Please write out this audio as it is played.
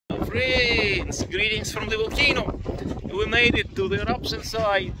Friends, greetings from the volcano. We made it to the eruption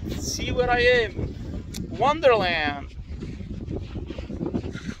site. See where I am. Wonderland.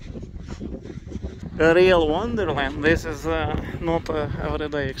 A real wonderland. This is not an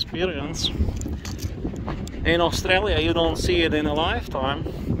everyday experience. In Australia you don't see it in a lifetime.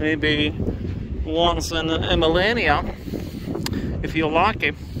 Maybe once in a millennia, if you're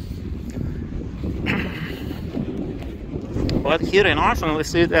lucky. But here in Iceland we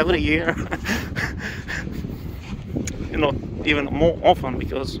see it every year. Not even more often,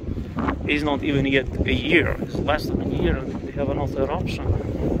 because it's not even yet a year. It's less than a year and we have another eruption.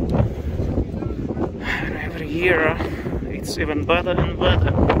 And every year it's even better and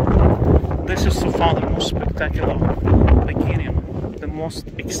better. This is so far the most spectacular beginning, the most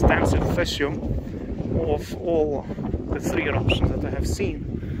extensive fissure of all the 3 eruptions that I have seen,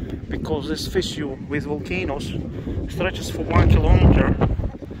 because this fissure with volcanoes stretches for 1 kilometer,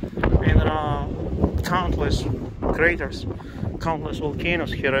 and there are countless craters, countless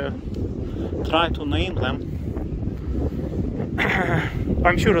volcanoes here. Try to name them.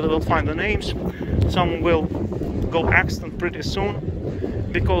 I'm sure they will find the names. Some will go extinct pretty soon,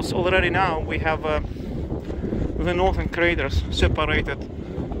 because already now we have the northern craters separated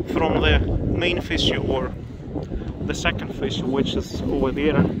from the main fissure, or the second fissure, which is over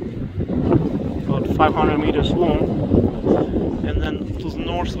there, about 500 meters long. And then to the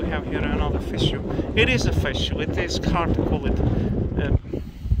north we have here another fissure. It is a fissure, it is hard to call it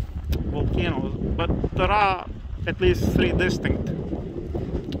volcanoes, but there are at least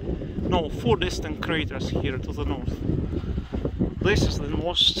 4 distinct craters here to the north. This is the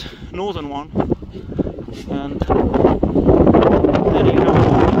most northern one, and then you have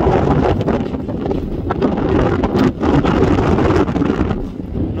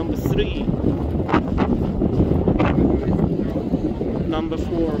number 3, number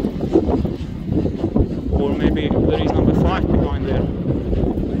 4, or maybe there is number 5 behind there.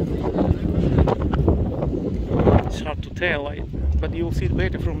 It's hard to tell, but you'll see it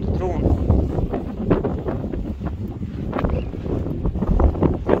better from the drone.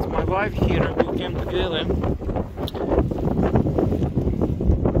 It's my wife here, we came together.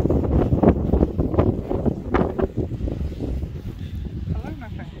 Hello, my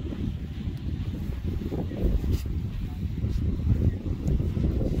friend.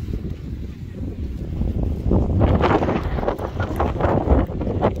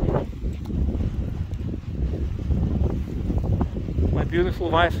 Beautiful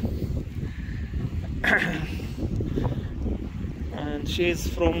wife. And she's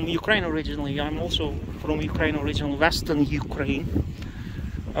from Ukraine originally. I'm also from Ukraine originally, Western Ukraine.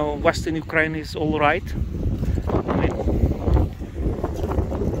 Western Ukraine is all right. I mean,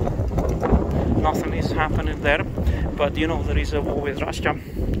 nothing is happening there, but you know, there is a war with Russia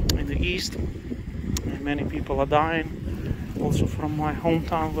in the east, and many people are dying, also from my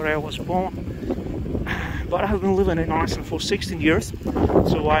hometown where I was born. But I've been living in Iceland for 16 years,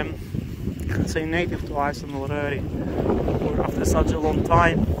 so I'm, you can say, native to Iceland already. Or after such a long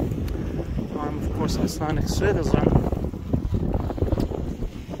time, I'm of course an Icelandic citizen.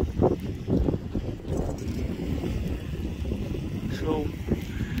 So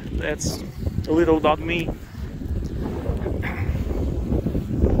that's a little about me.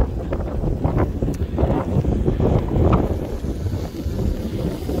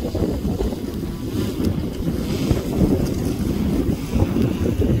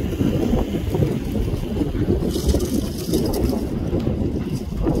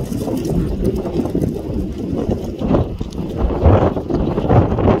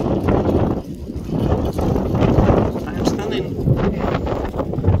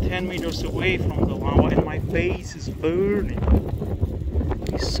 Away from the lava, and my face is burning.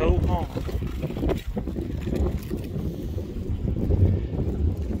 It's so hot.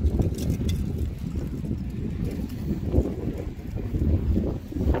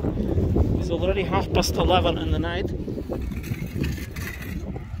 It's already 11:30 in the night.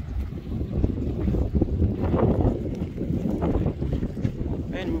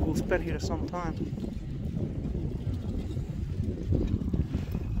 And we will spend here some time.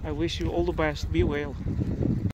 I wish you all the best. Be well.